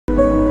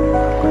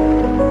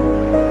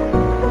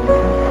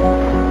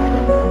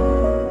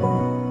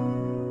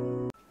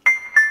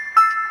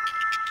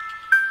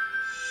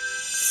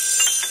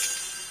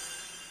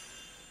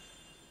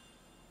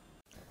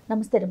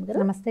నమస్తే రమగారు.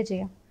 నమస్తే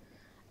జయ.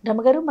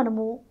 రమగారు,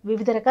 మనము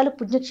వివిధ రకాల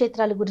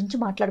పుణ్యక్షేత్రాల గురించి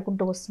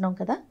మాట్లాడుకుంటూ వస్తున్నాం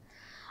కదా.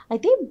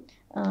 అయితే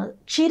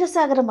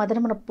క్షీరసాగర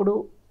మదనమనప్పుడు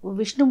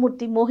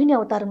విష్ణుమూర్తి మోహిని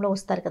అవతారంలో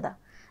వస్తారు కదా,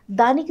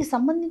 దానికి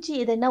సంబంధించి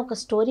ఏదైనా ఒక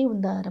స్టోరీ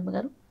ఉందా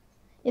రమగారు?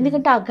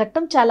 ఎందుకంటే ఆ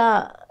ఘట్టం చాలా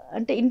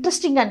అంటే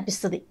ఇంట్రెస్టింగ్గా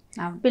అనిపిస్తుంది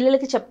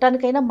పిల్లలకి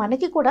చెప్పడానికైనా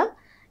మనకి కూడా.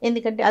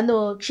 ఎందుకంటే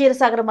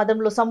క్షీరసాగర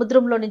మదంలో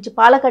సముద్రంలో నుంచి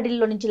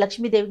పాలకడిలో నుంచి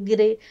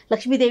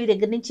లక్ష్మీదేవి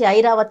దగ్గర నుంచి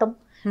ఐరావతం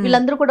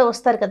వీళ్ళందరూ కూడా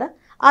వస్తారు కదా.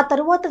 ఆ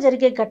తరువాత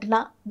జరిగే ఘటన,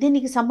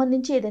 దీనికి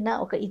సంబంధించి ఏదైనా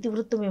ఒక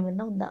ఇతివృత్తం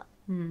ఏమైనా ఉందా?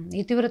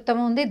 ఇతివృత్తం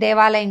ఉంది,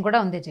 దేవాలయం కూడా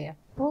ఉంది జయ.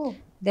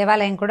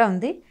 దేవాలయం కూడా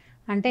ఉంది.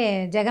 అంటే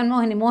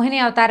మోహిని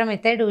అవతారం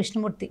ఎత్తాడు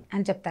విష్ణుమూర్తి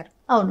అని చెప్తారు.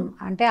 అవును.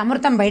 అంటే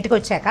అమృతం బయటకు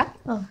వచ్చాక,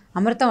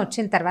 అమృతం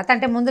వచ్చిన తర్వాత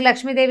అంటే ముందు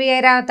లక్ష్మీదేవి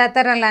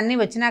తత్తరాలన్నీ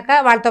వచ్చినాక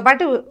వాళ్ళతో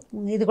పాటు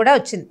ఇది కూడా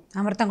వచ్చింది,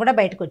 అమృతం కూడా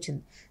బయటకు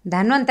వచ్చింది.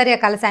 ధన్వంతరి ఆ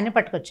కలశాన్ని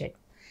పట్టుకొచ్చాడు.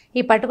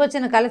 ఈ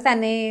పట్టుకొచ్చిన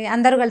కలశాన్ని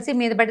అందరూ కలిసి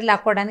మీద పడి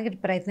లాక్కోవడానికి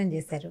ప్రయత్నం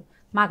చేశారు.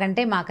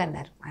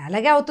 మాకన్నారు.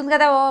 అలాగే అవుతుంది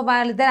కదా,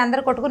 వాళ్ళిద్దరు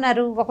అందరూ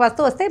కొట్టుకున్నారు. ఒక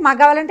వస్తువు వస్తే మాకు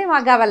కావాలంటే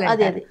మాకు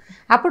కావాలంటే అది.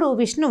 అప్పుడు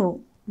విష్ణువు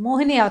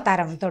మోహిని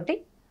అవతారంతో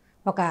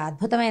ఒక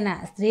అద్భుతమైన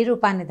స్త్రీ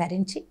రూపాన్ని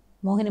ధరించి,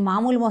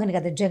 మామూలు మోహిని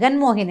కదా,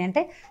 జగన్మోహిని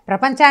అంటే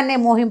ప్రపంచాన్నే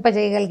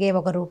మోహింపజేయగలిగే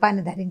ఒక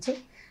రూపాన్ని ధరించి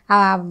ఆ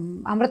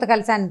అమృత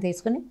కలశాన్ని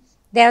తీసుకుని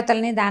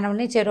దేవతల్ని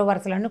దానవుల్ని చెరో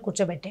వరుసలను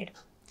కూర్చోబెట్టాడు.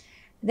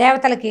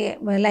 దేవతలకి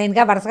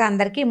లైన్గా వరుసగా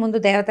అందరికీ ముందు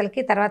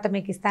దేవతలకి, తర్వాత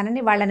మీకు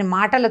ఇస్తానని వాళ్ళని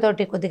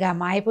మాటలతోటి కొద్దిగా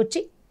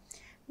మాయపుచ్చి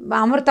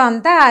అమృతం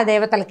అంతా ఆ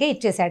దేవతలకి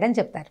ఇచ్చేశాడని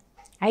చెప్తారు.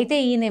 అయితే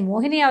ఈయన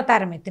మోహిని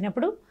అవతారం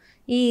ఎత్తినప్పుడు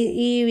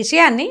ఈ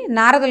విషయాన్ని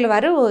నారదుల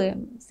వారు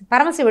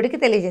పరమశివుడికి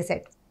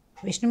తెలియజేశాడు.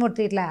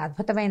 విష్ణుమూర్తి ఇట్లా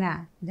అద్భుతమైన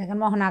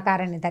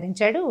జగన్మోహనాకారాన్ని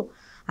ధరించాడు,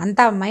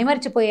 అంతా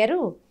మైమర్చిపోయారు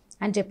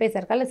అని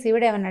చెప్పేసరికల్లా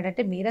శివుడు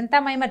ఏమన్నాడంటే, మీరంతా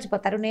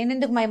మైమర్చిపోతారు,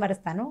 నేనెందుకు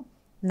మైమరుస్తాను,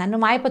 నన్ను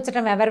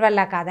మాయపుచ్చడం ఎవరి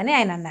వల్ల కాదని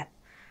ఆయన అన్నారు.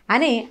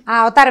 అని ఆ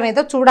అవతారం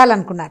ఏదో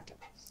చూడాలనుకున్నారు.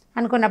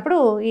 అనుకున్నప్పుడు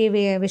ఈ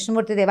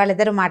విష్ణుమూర్తి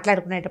వాళ్ళిద్దరూ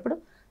మాట్లాడుకునేటప్పుడు,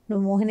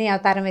 నువ్వు మోహిని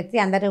అవతారం ఎత్తి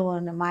అందరూ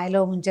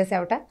మాయలో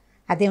ముంచేసావుట,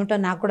 అదేమిటో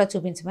నాకు కూడా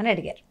చూపించమని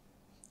అడిగారు.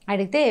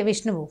 అడిగితే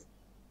విష్ణువు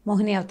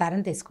మోహిని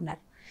అవతారం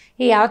తీసుకున్నారు.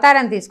 ఈ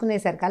అవతారం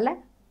తీసుకునేసరికల్లా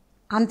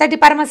అంతటి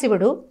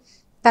పరమశివుడు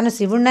తను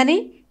శివుణ్ణని,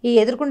 ఈ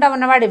ఎదుర్కొంటా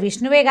ఉన్నవాడు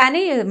విష్ణువే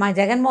కానీ మా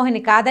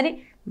జగన్మోహిని కాదని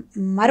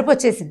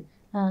మరుపొచ్చేసింది,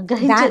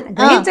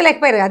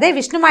 గ్రహించలేకపోయారు. అదే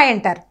విష్ణుమాయ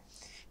అంటారు.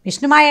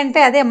 విష్ణుమాయ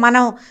అంటే అదే,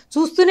 మనం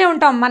చూస్తూనే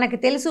ఉంటాం, మనకి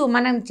తెలుసు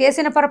మనం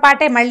చేసిన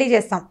పొరపాటే మళ్ళీ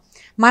చేస్తాం,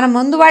 మనం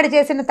ముందువాడు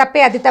చేసిన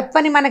తప్పే అది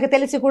తప్పని మనకు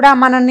తెలిసి కూడా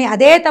మనల్ని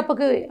అదే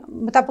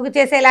తప్పుకు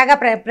చేసేలాగా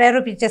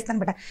ప్రేరేపించేస్తాం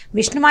అనమాట.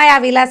 విష్ణుమాయ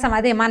విలాసం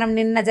అదే, మనం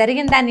నిన్న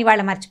జరిగిన దాన్ని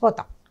వాళ్ళు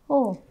మర్చిపోతాం.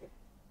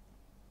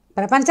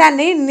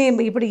 ప్రపంచాన్ని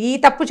ఇప్పుడు ఈ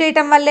తప్పు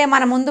చేయటం వల్లే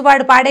మన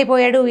ముందువాడు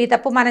పాడైపోయాడు, ఈ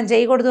తప్పు మనం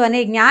చేయకూడదు అనే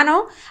జ్ఞానం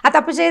ఆ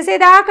తప్పు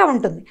చేసేదాకా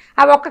ఉంటుంది.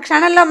 ఆ ఒక్క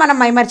క్షణంలో మనం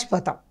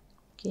మైమర్చిపోతాం.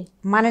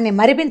 మనని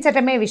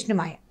మరిపించటమే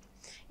విష్ణుమాయ.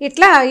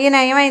 ఇట్లా ఈయన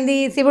ఏమైంది,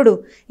 శివుడు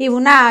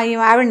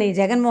ఆవిడ్ని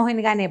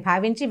జగన్మోహినిగానే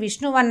భావించి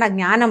విష్ణువు అన్న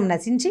జ్ఞానం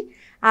నశించి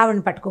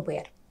ఆవిడని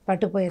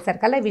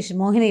పట్టుకుపోయేసరికల్లా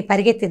మోహిని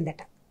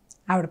పరిగెత్తిందట.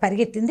 ఆవిడ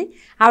పరిగెత్తింది,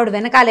 ఆవిడ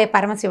వెనకాలే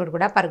పరమశివుడు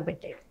కూడా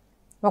పరుగుపెట్టాడు.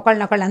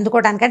 ఒకళ్ళనొకళ్ళు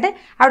అందుకోవడానికంటే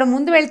ఆవిడ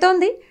ముందు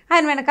వెళ్తోంది,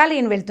 ఆయన వెనకాల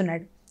ఈయన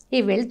వెళ్తున్నాడు. ఈ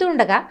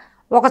వెళ్తుండగా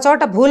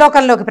ఒకచోట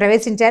భూలోకంలోకి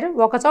ప్రవేశించారు,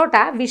 ఒకచోట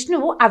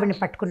విష్ణువు ఆవిడని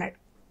పట్టుకున్నాడు.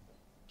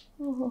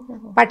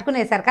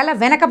 పట్టుకునేసరికల్లా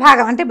వెనక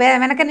భాగం అంటే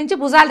వెనక నుంచి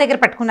భుజాల దగ్గర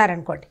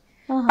పట్టుకున్నారనుకోండి,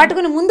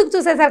 పట్టుకుని ముందుకు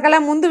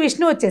చూసేసరికల్లా ముందు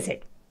విష్ణు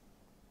వచ్చేసాడు.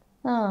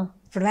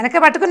 ఇప్పుడు వెనక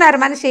పట్టుకున్నారు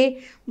మనిషి,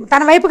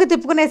 తన వైపుకి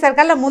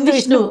తిప్పుకునేసరికల్లా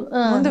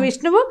ముందు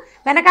విష్ణువు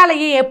వెనకాల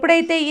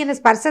ఎప్పుడైతే ఈయన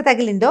స్పర్శ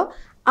తగిలిందో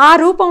ఆ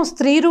రూపం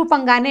స్త్రీ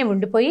రూపంగానే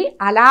ఉండిపోయి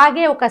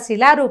అలాగే ఒక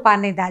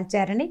శిలారూపాన్ని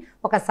దాల్చారని,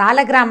 ఒక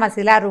సాలగ్రామ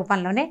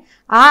శిలారూపంలోనే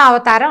ఆ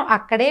అవతారం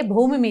అక్కడే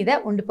భూమి మీద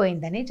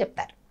ఉండిపోయిందని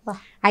చెప్తారు.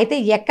 అయితే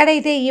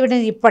ఎక్కడైతే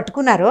ఈవిడని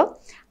పట్టుకున్నారో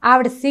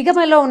ఆవిడ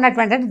సిగమలో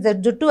ఉన్నటువంటి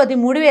జుట్టు అది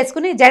ముడి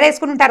వేసుకుని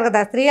జడేసుకుని ఉంటారు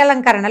కదా స్త్రీ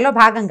అలంకరణలో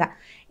భాగంగా,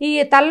 ఈ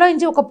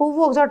తలలోంచి ఒక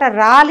పువ్వు ఒక చోట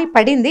రాలి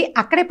పడింది,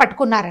 అక్కడే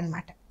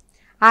పట్టుకున్నారనమాట.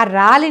 ఆ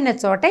రాలిన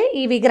చోటే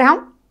ఈ విగ్రహం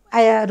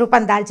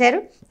రూపం దాల్చారు.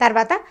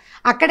 తర్వాత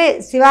అక్కడే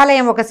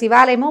ఒక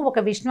శివాలయము ఒక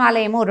విష్ణు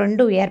ఆలయము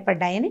రెండు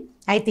ఏర్పడ్డాయని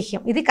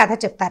ఐతిహ్యం. ఇది కథ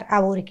చెప్తారు. ఆ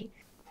ఊరికి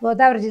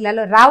గోదావరి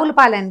జిల్లాలో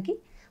రావులపాలెంకి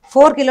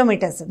 4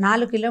 కిలోమీటర్స్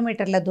 4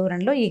 కిలోమీటర్ల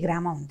దూరంలో ఈ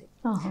గ్రామం ఉంది.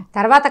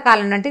 తర్వాత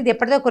కాలం అంటే ఇది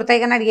ఎప్పటిదో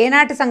కృతయుగనాడు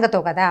ఏనాటి సంగతో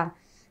కదా,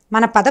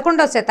 మన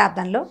 11వ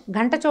శతాబ్దంలో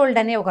ఘంటచోళుడు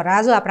అనే ఒక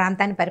రాజు ఆ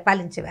ప్రాంతాన్ని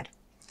పరిపాలించేవారు.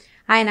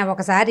 ఆయన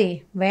ఒకసారి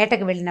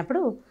వేటకు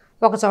వెళ్ళినప్పుడు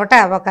ఒక చోట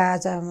ఒక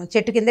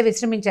చెట్టు కింద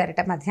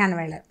విశ్రమించారట. మధ్యాహ్నం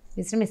వేళ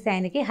విశ్రమిస్తే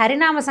ఆయనకి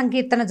హరినామ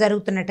సంకీర్తన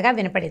జరుగుతున్నట్టుగా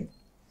వినపడింది.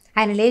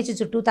 ఆయన లేచి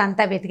చుట్టూతా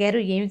అంతా వెతికారు,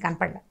 ఏమీ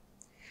కనపడలేదు.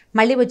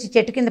 మళ్ళీ వచ్చి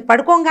చెట్టు కింద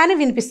పడుకోగానే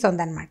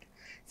వినిపిస్తోంది అనమాట.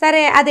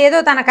 సరే అదేదో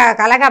తన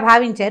కలగా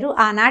భావించారు.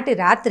 ఆనాటి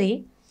రాత్రి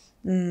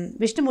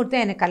విష్ణుమూర్తి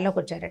ఆయన కల్లోకి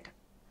వచ్చారట.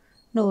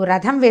 నువ్వు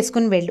రథం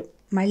వేసుకుని వెళ్ళు,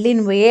 మళ్ళీ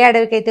నువ్వు ఏ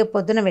అడవికైతే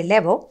పొద్దున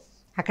వెళ్ళావో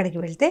అక్కడికి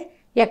వెళ్తే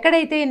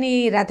ఎక్కడైతే నీ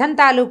రథం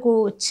తాలూకు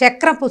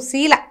చక్రపు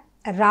శీల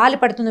రాలి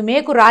పడుతుందో,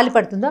 మేకు రాలి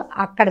పడుతుందో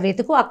అక్కడ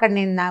వెతుకు, అక్కడ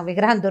నా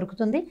విగ్రహం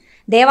దొరుకుతుంది,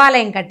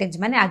 దేవాలయం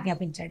కట్టించమని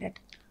ఆజ్ఞాపించాడట.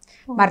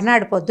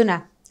 మర్నాడు పొద్దున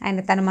ఆయన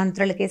తన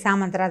మంత్రులకి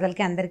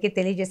సామంతరాజులకి అందరికీ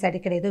తెలియజేశాడు,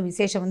 ఇక్కడ ఏదో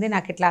విశేషం ఉంది,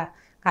 నాకు ఇట్లా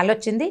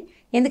కలొచ్చింది,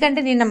 ఎందుకంటే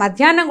నిన్న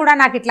మధ్యాహ్నం కూడా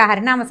నాకు ఇట్లా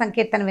హరినామ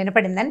సంకీర్తన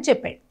వినపడిందని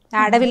చెప్పాడు. ఆ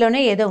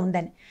అడవిలోనే ఏదో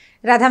ఉందని.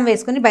 రథం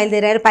వేసుకుని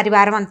బయలుదేరారు.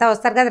 పరివారం అంతా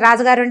వస్తారు కదా,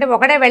 రాజుగారు అంటే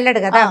ఒకడే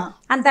వెళ్ళాడు కదా,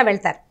 అంతా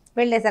వెళ్తారు.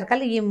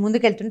 వెళ్ళేసరికల్లా ఈ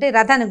ముందుకెళ్తుంటే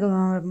రథానికి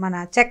మన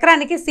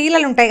చక్రానికి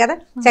శీలలు ఉంటాయి కదా,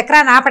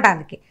 చక్రాన్ని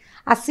ఆపడానికి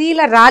ఆ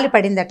శీల రాలి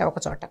పడిందట ఒక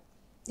చోట.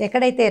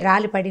 ఎక్కడైతే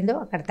రాలి పడిందో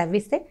అక్కడ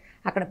తవ్విస్తే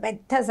అక్కడ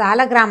పెద్ద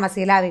సాలగ్రామ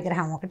శిలా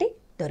విగ్రహం ఒకటి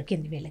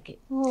దొరికింది వీళ్ళకి.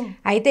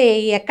 అయితే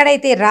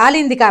ఎక్కడైతే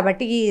రాలింది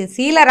కాబట్టి ఈ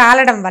శీల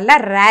రాలడం వల్ల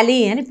ర్యాలీ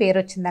అని పేరు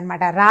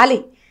వచ్చిందనమాట.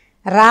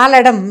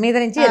 రాలడం మీద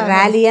నుంచి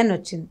ర్యాలీ అని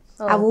వచ్చింది.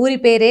 ఆ ఊరి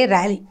పేరే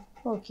ర్యాలీ.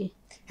 ఓకే.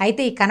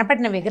 అయితే ఈ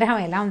కనపడిన విగ్రహం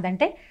ఎలా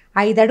ఉందంటే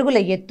 5 అడుగుల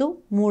ఎత్తు,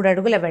 3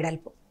 అడుగుల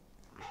వెడల్పు,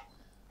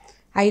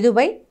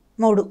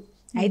 5/3.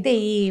 అయితే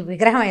ఈ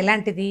విగ్రహం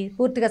ఎలాంటిది?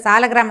 పూర్తిగా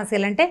సాలగ్రామ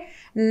శిల అంటే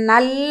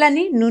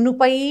నల్లని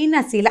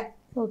నునుపైన శిల.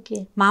 ఓకే.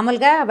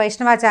 మామూలుగా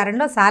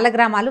వైష్ణవాచారంలో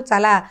సాలగ్రామాలు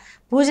చాలా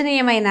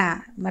పూజనీయమైన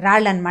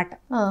రాళ్ళు అనమాట.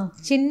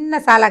 చిన్న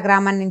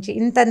సాలగ్రామం నుంచి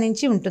ఇంత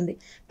నుంచి ఉంటుంది,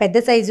 పెద్ద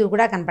సైజు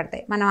కూడా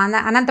కనపడతాయి. మనం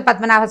అనంత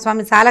పద్మనాభ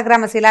స్వామి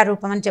సాలగ్రామ శిలా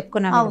రూపం అని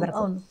చెప్పుకున్నాం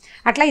ఇదివరకు.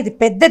 అట్లా ఇది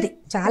పెద్దది,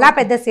 చాలా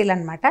పెద్ద శిల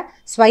అనమాట.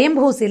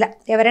 స్వయంభూ శిల,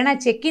 ఎవరైనా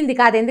చెక్కింది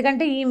కాదు.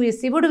 ఎందుకంటే ఈ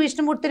శివుడు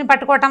విష్ణుమూర్తిని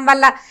పట్టుకోవటం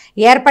వల్ల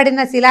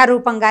ఏర్పడిన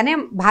శిలారూపంగానే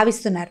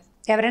భావిస్తున్నారు,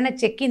 ఎవరైనా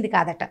చెక్కింది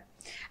కాదట.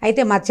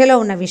 అయితే మధ్యలో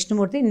ఉన్న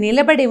విష్ణుమూర్తి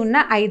నిలబడి ఉన్న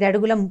 5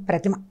 అడుగుల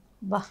ప్రతిమ.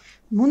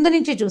 ముందు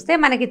నుంచి చూస్తే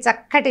మనకి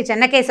చక్కటి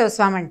చెన్నకేశవ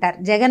స్వామి అంటారు,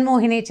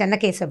 జగన్మోహిని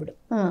చెన్నకేశవుడు.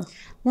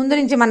 ముందు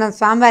నుంచి మనం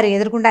స్వామివారి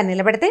ఎదురుకుండా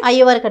నిలబడితే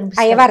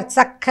అయ్యవారు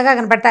చక్కగా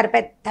కనపడతారు.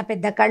 పెద్ద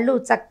పెద్ద కళ్ళు,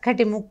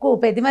 చక్కటి ముక్కు,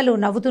 పెదిమలు,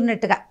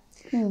 నవ్వుతున్నట్టుగా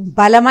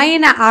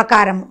బలమైన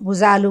ఆకారం,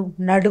 భుజాలు,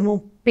 నడుము,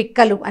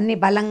 పిక్కలు అన్నీ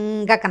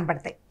బలంగా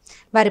కనపడతాయి.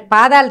 వారి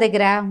పాదాల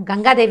దగ్గర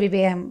గంగాదేవి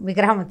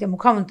విగ్రహం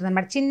ముఖం ఉంటుంది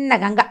అన్నమాట. చిన్న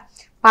గంగ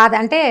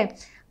అంటే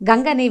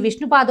గంగని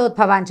విష్ణు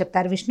పాదోద్భవ అని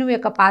చెప్తారు, విష్ణువు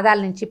యొక్క పాదాల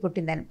నుంచి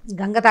పుట్టిందని.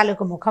 గంగ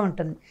తాలూకు ముఖం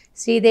ఉంటుంది.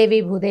 శ్రీదేవి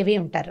భూదేవి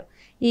ఉంటారు.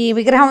 ఈ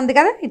విగ్రహం ఉంది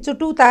కదా, ఈ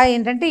చుట్టూతా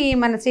ఏంటంటే ఈ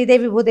మన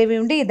శ్రీదేవి భూదేవి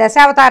ఉండి ఈ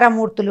దశావతార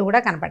మూర్తులు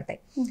కూడా కనపడతాయి.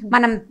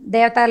 మనం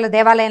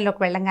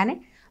దేవాలయంలోకి వెళ్ళంగానే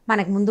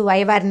మనకు ముందు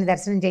అయ్యవారిని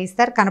దర్శనం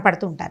చేయిస్తారు,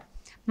 కనపడుతూ ఉంటారు.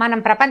 మనం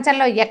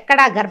ప్రపంచంలో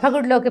ఎక్కడా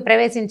గర్భగుడిలోకి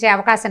ప్రవేశించే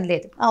అవకాశం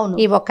లేదు,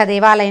 ఈ ఒక్క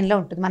దేవాలయంలో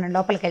ఉంటుంది. మనం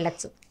లోపలికి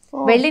వెళ్ళచ్చు.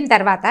 వెళ్ళిన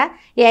తర్వాత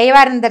ఈ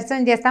అయ్యవారిని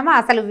దర్శనం చేస్తామో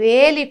అసలు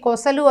వేలి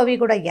కొసలు అవి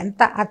కూడా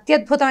ఎంత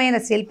అత్యద్భుతమైన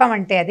శిల్పం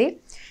అంటే అది.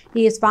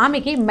 ఈ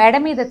స్వామికి మెడ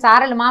మీద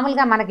చారలు,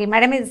 మామూలుగా మనకి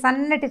మెడ మీద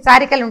సన్నటి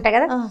చారికలు ఉంటాయి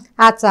కదా,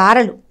 ఆ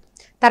చారలు,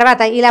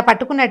 తర్వాత ఇలా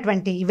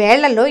పట్టుకున్నటువంటి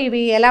వేళ్లలో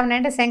ఇవి ఎలా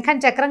ఉన్నాయంటే శంఖం,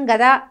 చక్రం,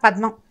 గద,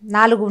 పద్మం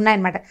 4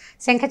 ఉన్నాయన్నమాట.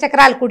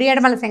 శంఖచక్రాలు కుడి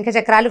ఎడమల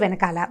శంఖచక్రాలు,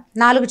 వెనకాల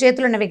 4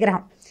 చేతులున్న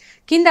విగ్రహం.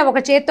 కింద ఒక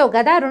చేత్తో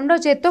గద, రెండో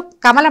చేత్తో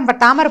కమలం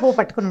తామర పువ్వు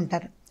పట్టుకుని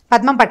ఉంటారు,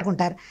 పద్మం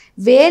పట్టుకుంటారు.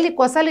 వేలి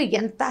కొసలు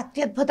ఎంత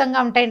అత్యద్భుతంగా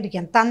ఉంటాయంటే,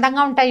 ఎంత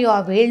అందంగా ఉంటాయో ఆ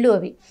వేళ్ళు.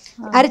 అవి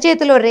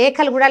అరిచేతిలో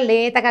రేఖలు కూడా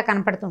లేతగా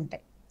కనపడుతూ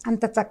ఉంటాయి.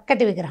 అంత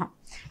చక్కటి విగ్రహం.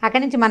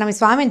 అక్కడి నుంచి మనం ఈ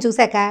స్వామిని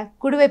చూశాక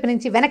కుడివైపు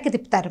నుంచి వెనక్కి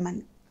తిప్పుతారు. మన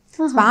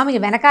స్వామికి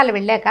వెనకాల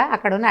వెళ్ళాక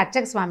అక్కడ ఉన్న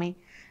అర్చక స్వామి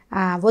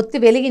ఒత్తి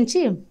వెలిగించి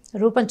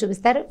రూపం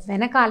చూపిస్తారు.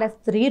 వెనకాల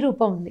స్త్రీ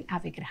రూపం ఉంది ఆ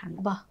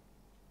విగ్రహంలో.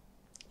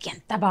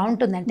 ఎంత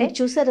బాగుంటుందంటే,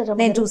 చూసారా?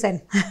 నేను చూశాను.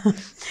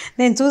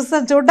 నేను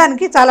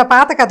చూడడానికి చాలా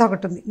పాత కథ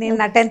ఒకటి ఉంది. నేను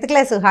నా 10th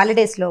క్లాస్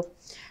హాలిడేస్లో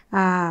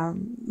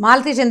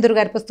మాలతీ చంద్రు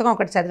గారి పుస్తకం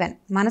ఒకటి చదివాను,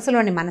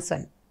 మనసులోని మనసు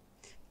అని.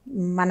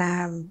 మన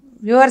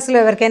వ్యూవర్స్లో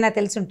ఎవరికైనా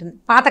తెలిసి ఉంటుంది,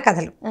 పాత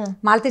కథలు.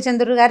 మాలతీ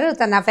చంద్రు గారు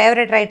తన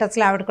ఫేవరెట్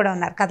రైటర్స్లో ఆవిడ కూడా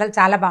ఉన్నారు. కథలు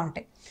చాలా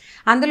బాగుంటాయి.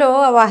 అందులో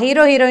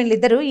హీరో హీరోయిన్లు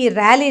ఇద్దరు ఈ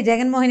ర్యాలీ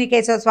జగన్మోహిని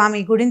కేశవ స్వామి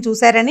గుడిని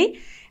చూశారని,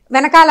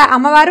 వెనకాల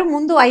అమ్మవారు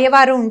ముందు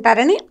అయ్యవారు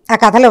ఉంటారని ఆ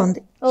కథలో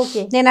ఉంది.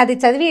 నేను అది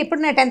చదివి, ఇప్పుడు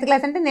నేను 10th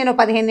క్లాస్ అంటే నేను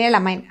 15 ఏళ్ళ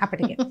అమ్మాయిని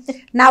అప్పటికే.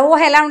 నా ఊహ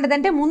ఎలా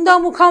ఉండదంటే, ముందో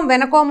ముఖం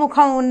వెనకో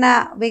ముఖం ఉన్న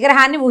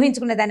విగ్రహాన్ని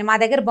ఊహించుకునేదాన్ని. మా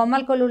దగ్గర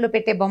బొమ్మల కొలువులో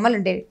పెట్టే బొమ్మలు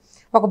ఉండేవి.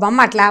 ఒక బొమ్మ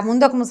అట్లా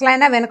ముందు ఒక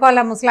ముసలాయన,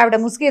 వెనకాల ముసలావిడ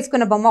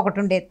ముసుగేసుకున్న బొమ్మ ఒకటి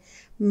ఉండేది.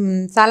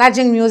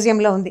 సాలార్జంగ్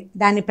మ్యూజియంలో ఉంది.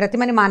 దాని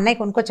ప్రతిమని మా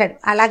అన్నయ్య కొనుక్కొచ్చాడు.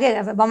 అలాగే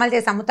బొమ్మలు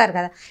చేసి అమ్ముతారు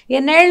కదా,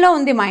 ఎన్నేళ్ళలో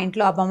ఉంది మా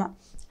ఇంట్లో ఆ బొమ్మ.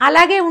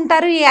 అలాగే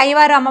ఉంటారు ఈ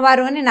అయ్యవారు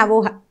అమ్మవారు అని నా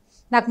ఊహ.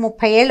 నాకు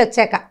 30 ఏళ్ళు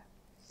వచ్చాక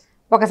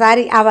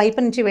ఒకసారి ఆ వైపు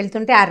నుంచి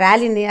వెళ్తుంటే ఆ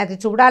ర్యాలీని అది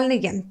చూడాలని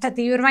ఎంత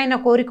తీవ్రమైన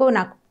కోరికో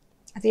నాకు.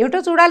 అదేమిటో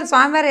చూడాలి,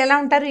 స్వామివారు ఎలా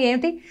ఉంటారు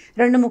ఏమిటి.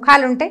 2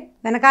 ముఖాలు ఉంటే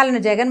వెనకాలను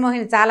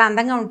జగన్మోహిని చాలా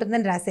అందంగా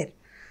ఉంటుందని రాశారు.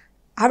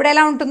 ఆవిడ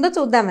ఎలా ఉంటుందో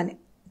చూద్దామని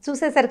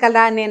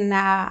చూసేసరికల్లా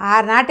నేను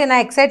ఆనాటి నా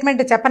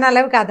ఎక్సైట్మెంట్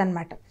చెప్పనలేవి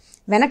కాదనమాట.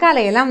 వెనకాల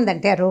ఎలా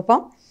ఉందంటే ఆ రూపం,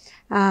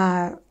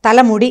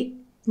 తలముడి,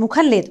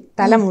 ముఖం లేదు,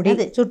 తలముడి,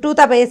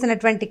 చుట్టూతా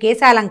వేసినటువంటి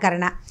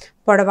కేశాలంకరణ,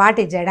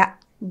 పొడవాటి జడ,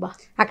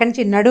 అక్కడి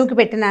నుంచి నడుముకి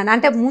పెట్టిన,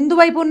 అంటే ముందు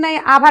వైపు ఉన్న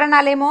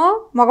ఆభరణాలేమో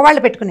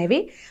మగవాళ్ళు పెట్టుకునేవి,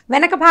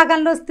 వెనక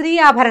భాగంలో స్త్రీ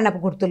ఆభరణపు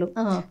గుర్తులు,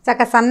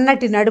 చక్క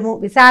సన్నటి నడుము,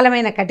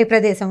 విశాలమైన కటి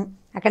ప్రదేశం,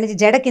 అక్కడి నుంచి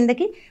జడ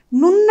కిందకి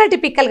నున్నటి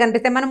పిక్కలు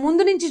కనిపిస్తాయి. మనం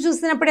ముందు నుంచి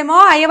చూసినప్పుడేమో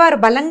అయ్యవారు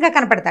బలంగా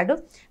కనపడతాడు,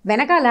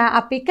 వెనకాల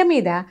ఆ పిక్క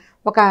మీద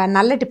ఒక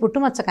నల్లటి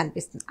పుట్టుమచ్చ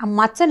కనిపిస్తుంది. ఆ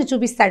మచ్చని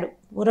చూపిస్తాడు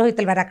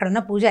పురోహితుల వారు, అక్కడ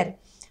ఉన్న పూజారి.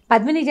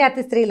 పద్మిని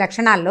జాతి స్త్రీ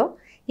లక్షణాల్లో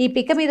ఈ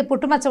పిక్క మీద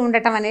పుట్టుమచ్చ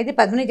ఉండటం అనేది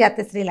పద్మిని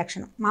జాతి స్త్రీ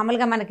లక్షణం.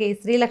 మామూలుగా మనకి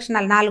స్త్రీ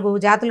లక్షణాలు 4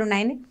 జాతులు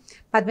ఉన్నాయని,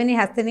 పద్మిని,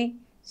 హస్తిని,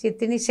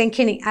 చిత్తిని,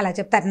 శంఖిని అలా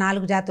చెప్తారు.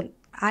 4 జాతులు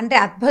అంటే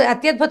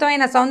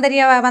అత్యద్భుతమైన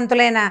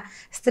సౌందర్యవంతులైన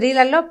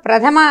స్త్రీలలో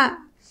ప్రథమ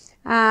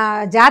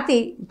జాతి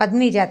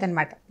పద్మినీ జాతి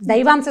అనమాట.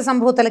 దైవాంశ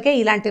సంభూతులకే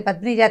ఇలాంటి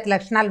పద్మినీ జాతి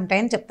లక్షణాలు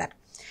ఉంటాయని చెప్తారు.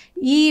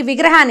 ఈ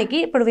విగ్రహానికి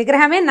ఇప్పుడు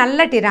విగ్రహమే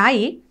నల్లటి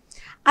రాయి,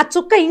 ఆ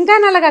చుక్క ఇంకా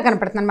నల్లగా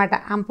కనపడుతుంది అనమాట.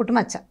 ఆ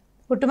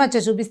పుట్టుమచ్చ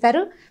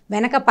చూపిస్తారు.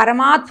 వెనక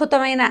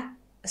పరమాద్భుతమైన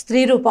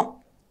స్త్రీ రూపం,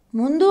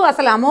 ముందు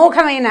అసలు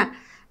అమోఘమైన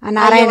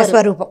నారాయణ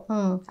స్వరూపం,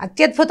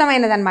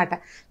 అత్యద్భుతమైనదన్నమాట.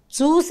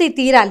 చూసి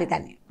తీరాలి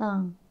దాన్ని.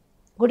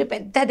 గుడి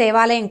పెద్ద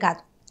దేవాలయం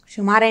కాదు,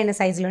 సుమారైన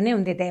సైజులోనే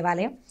ఉంది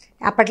దేవాలయం.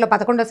 అప్పట్లో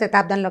 11వ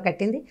శతాబ్దంలో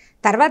కట్టింది.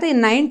 తర్వాత ఈ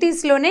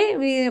 90స్లోనే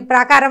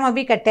ప్రాకారం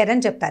అవి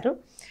కట్టారని చెప్తారు.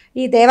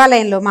 ఈ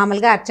దేవాలయంలో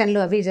మామూలుగా అర్చనలు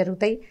అవి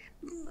జరుగుతాయి.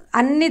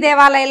 అన్ని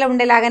దేవాలయాల్లో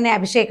ఉండేలాగానే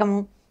అభిషేకము,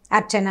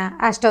 అర్చన,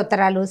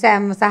 అష్టోత్తరాలు,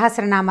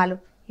 సహస్రనామాలు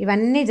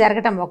ఇవన్నీ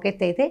జరగటం ఒక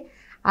ఎత్తు అయితే,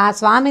 ఆ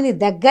స్వామిని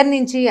దగ్గర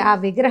నుంచి ఆ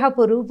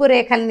విగ్రహపు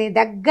రూపురేఖల్ని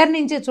దగ్గర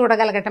నుంచి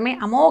చూడగలగటమే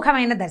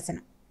అమోఘమైన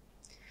దర్శనం.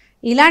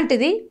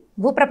 ఇలాంటిది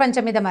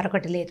భూప్రపంచం మీద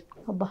మరొకటి లేదు.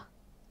 అబ్బా,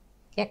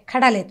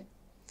 ఎక్కడా లేదు.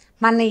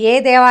 మన ఏ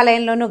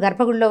దేవాలయంలోనూ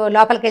గర్భగుడిలో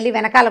లోపలికి వెళ్ళి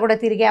వెనకాల కూడా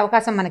తిరిగే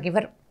అవకాశం మనకి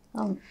ఇవ్వరు.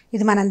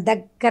 ఇది మనం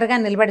దగ్గరగా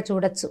నిలబడి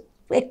చూడొచ్చు.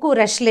 ఎక్కువ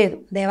రష్ లేదు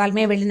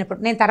దేవాలయమే వెళ్ళినప్పుడు.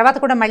 నేను తర్వాత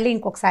కూడా మళ్ళీ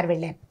ఇంకొకసారి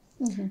వెళ్ళాను.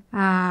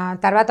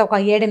 తర్వాత ఒక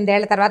 7-8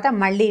 ఏళ్ల తర్వాత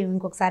మళ్ళీ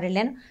ఇంకొకసారి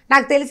వెళ్ళాను.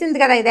 నాకు తెలిసింది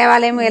కదా ఈ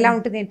దేవాలయం ఎలా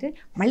ఉంటుంది ఏంటి,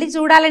 మళ్ళీ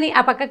చూడాలని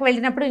ఆ పక్కకు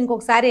వెళ్ళినప్పుడు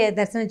ఇంకొకసారి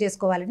దర్శనం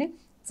చేసుకోవాలని.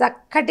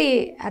 చక్కటి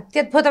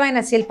అత్యద్భుతమైన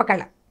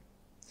శిల్పకళ.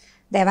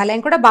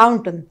 దేవాలయం కూడా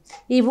బాగుంటుంది.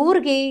 ఈ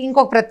ఊరికి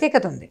ఇంకొక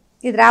ప్రత్యేకత ఉంది.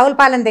 ఇది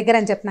రావులపాలెం దగ్గర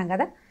అని చెప్తున్నాం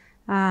కదా.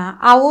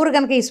 ఆ ఊరు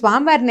కనుక ఈ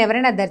స్వామివారిని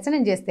ఎవరైనా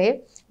దర్శనం చేస్తే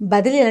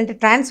బదిలీ అంటే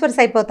ట్రాన్స్ఫర్స్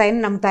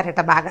అయిపోతాయని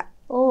నమ్ముతారట బాగా.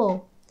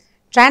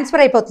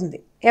 ట్రాన్స్ఫర్ అయిపోతుంది.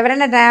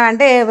 ఎవరైనా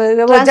అంటే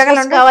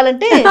ఉద్యోగాలు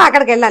కావాలంటే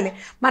అక్కడికి వెళ్ళాలి.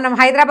 మనం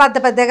హైదరాబాద్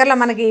దగ్గరలో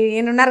మనకి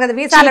ఈయన ఉన్నారు కదా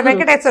వీసాల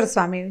వెంకటేశ్వర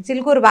స్వామి,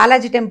 చిలుకూరు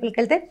బాలాజీ టెంపుల్కి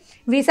వెళ్తే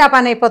వీసా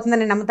పని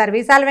అయిపోతుందని నమ్ముతారు.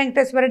 వీసాల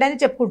వెంకటేశ్వరుడు అని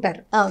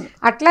చెప్పుకుంటారు.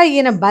 అట్లా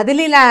ఈయన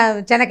బదిలీల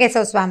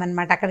చెన్నకేశవ స్వామి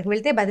అనమాట. అక్కడికి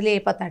వెళ్తే బదిలీ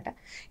అయిపోతుందట.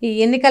 ఈ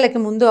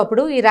ఎన్నికలకి ముందు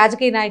అప్పుడు ఈ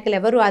రాజకీయ నాయకులు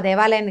ఎవరు ఆ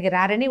దేవాలయానికి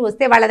రారని,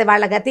 వస్తే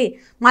వాళ్ళ గతి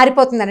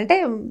మారిపోతుందని, అంటే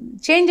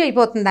చేంజ్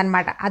అయిపోతుంది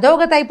అనమాట.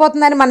 అధోగతి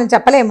అయిపోతుందని మనం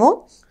చెప్పలేము,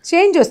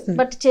 చేంజ్ వస్తుంది,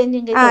 బట్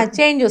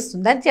చేంజ్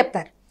వస్తుందని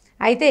చెప్తారు.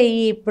 అయితే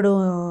ఇప్పుడు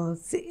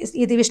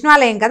ఇది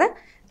విష్ణువాలయం కదా,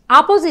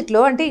 ఆపోజిట్లో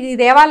అంటే ఈ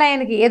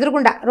దేవాలయానికి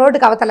ఎదురుగుండా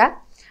రోడ్డుకి అవతల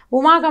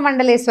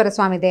ఉమాకమండలేశ్వర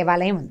స్వామి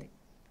దేవాలయం ఉంది.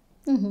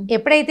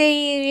 ఎప్పుడైతే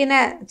ఈయన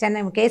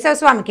కేశవ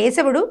స్వామి,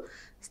 కేశవుడు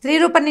స్త్రీ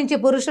రూపం నుంచి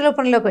పురుష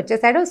రూపంలోకి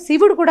వచ్చేసాడు,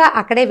 శివుడు కూడా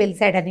అక్కడే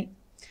వెలిసాడని,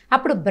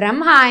 అప్పుడు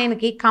బ్రహ్మ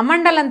ఆయనకి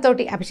కమండలంతో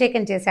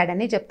అభిషేకం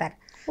చేశాడని చెప్తారు.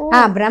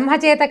 బ్రహ్మ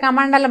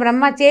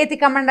చేతి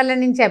కమండలం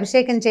నుంచి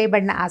అభిషేకం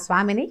చేయబడిన ఆ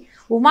స్వామిని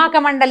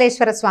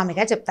ఉమాకమండలేశ్వర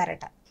స్వామిగా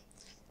చెప్తారట.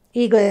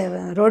 ఈ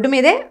రోడ్డు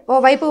మీదే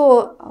ఓవైపు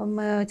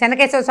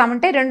చెన్నకేశవ స్వామి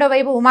ఉంటే రెండో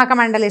వైపు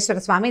ఉమాకమండలేశ్వర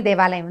స్వామి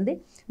దేవాలయం ఉంది.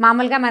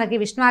 మామూలుగా మనకి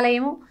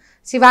విష్ణువాలయము,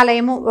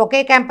 శివాలయము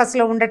ఒకే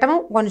క్యాంపస్లో ఉండటము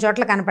కొన్ని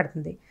చోట్ల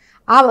కనపడుతుంది.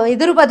 ఆ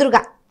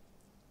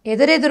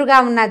ఎదురెదురుగా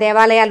ఉన్న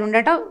దేవాలయాలు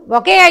ఉండటం,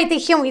 ఒకే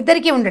ఐతిహ్యం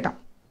ఇద్దరికీ ఉండటం.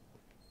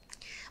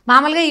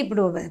 మామూలుగా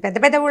ఇప్పుడు పెద్ద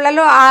పెద్ద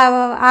ఊళ్ళలో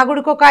ఆ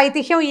గుడికి ఒక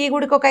ఐతిహ్యం, ఈ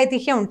గుడికి ఒక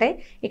ఐతిహ్యం ఉంటాయి.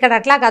 ఇక్కడ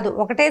అట్లా కాదు,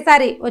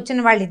 ఒకటేసారి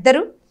వచ్చిన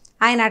వాళ్ళిద్దరూ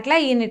ఆయన అట్లా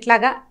ఈయన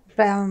ఇట్లాగా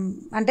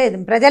అంటే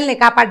ప్రజల్ని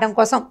కాపాడడం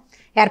కోసం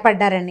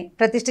ఏర్పడ్డారని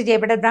ప్రతిష్ఠ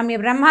చేయబడ్డారు.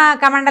 బ్రహ్మ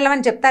కమండలం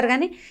అని చెప్తారు,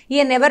 కానీ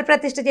ఈయన ఎవరు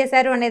ప్రతిష్ఠ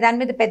చేశారు అనే దాని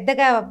మీద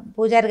పెద్దగా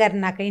పూజారి గారు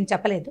నాకు ఏం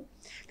చెప్పలేదు.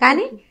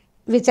 కానీ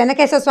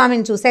చెన్నకేశవ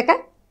స్వామిని చూశాక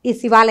ఈ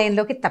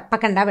శివాలయంలోకి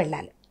తప్పకుండా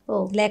వెళ్ళాలి,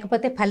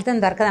 లేకపోతే ఫలితం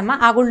దొరకదమ్మా,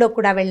 ఆ గుళ్ళోకి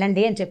కూడా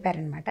వెళ్ళండి అని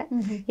చెప్పారనమాట.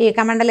 ఈ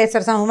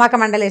కమండలేశ్వర స్వామి,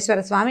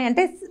 ఉమాకమండలేశ్వర స్వామి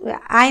అంటే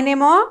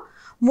ఆయనేమో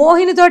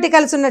మోహినితోటి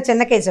కలిసి ఉన్న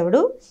చెన్నకేశవుడు,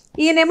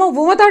 ఈయనేమో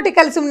ఉమతోటి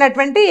కలిసి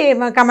ఉన్నటువంటి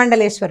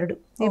కమండలేశ్వరుడు.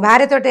 ఈ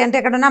భార్యతోటి అంటే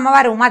అక్కడ ఉన్న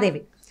అమ్మవారు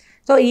ఉమాదేవి.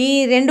 సో ఈ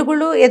రెండు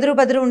గుళ్ళు ఎదురు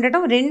బదురు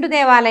ఉండటం, రెండు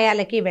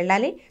దేవాలయాలకి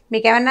వెళ్ళాలి.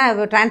 మీకు ఏమన్నా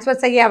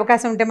ట్రాన్స్ఫర్స్ అయ్యే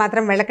అవకాశం ఉంటే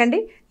మాత్రం వెళ్ళకండి,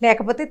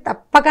 లేకపోతే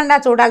తప్పకుండా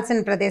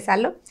చూడాల్సిన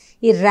ప్రదేశాల్లో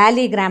ఈ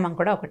ర్యాలీ గ్రామం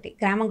కూడా ఒకటి.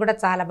 గ్రామం కూడా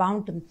చాలా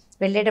బాగుంటుంది.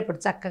 వెళ్ళేటప్పుడు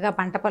చక్కగా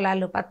పంట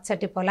పొలాలు,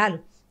 పచ్చటి పొలాలు,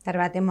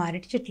 తర్వాత ఏమో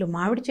అరటి చెట్లు,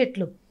 మామిడి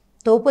చెట్లు,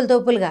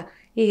 తోపులుగా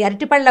ఈ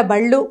అరటిపళ్ళ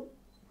బళ్ళు,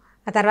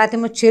 ఆ తర్వాత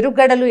ఏమో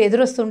చెరుగడలు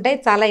ఎదురొస్తుంటాయి.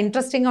 చాలా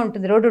ఇంట్రెస్టింగ్గా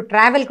ఉంటుంది. రోడ్డు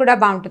ట్రావెల్ కూడా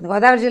బాగుంటుంది.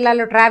 గోదావరి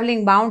జిల్లాలో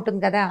ట్రావెలింగ్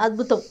బాగుంటుంది కదా,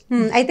 అద్భుతం.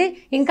 అయితే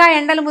ఇంకా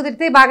ఎండలు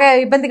ముదిరితే బాగా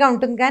ఇబ్బందిగా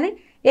ఉంటుంది, కానీ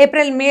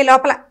ఏప్రిల్ మే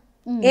లోపల,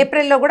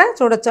 ఏప్రిల్లో కూడా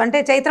చూడొచ్చు. అంటే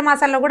చైత్ర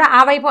మాసాల్లో కూడా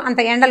ఆ వైపు అంత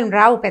ఎండలు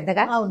రావు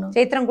పెద్దగా,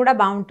 చైత్రం కూడా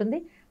బాగుంటుంది.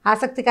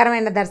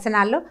 ఆసక్తికరమైన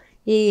దర్శనాల్లో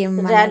ఈ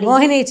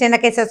మోహిని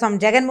చెన్నకేశవ స్వామి,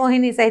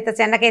 జగన్మోహిని సహిత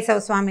చెన్నకేశవ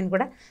స్వామిని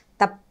కూడా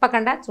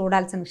తప్పకుండా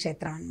చూడాల్సిన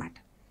క్షేత్రం అన్నమాట.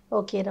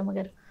 ఓకే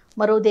రమ్మగారు,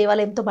 మరో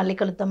దేవాలయంతో మళ్ళీ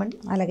కలుద్దామండి.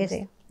 అలాగే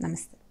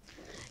నమస్తే.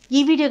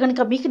 ఈ వీడియో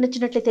కనుక మీకు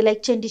నచ్చినట్లయితే లైక్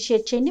చేయండి,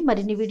 షేర్ చేయండి.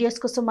 మరిన్ని వీడియోస్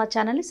కోసం మా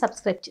ఛానల్ని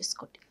సబ్స్క్రైబ్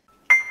చేసుకోండి.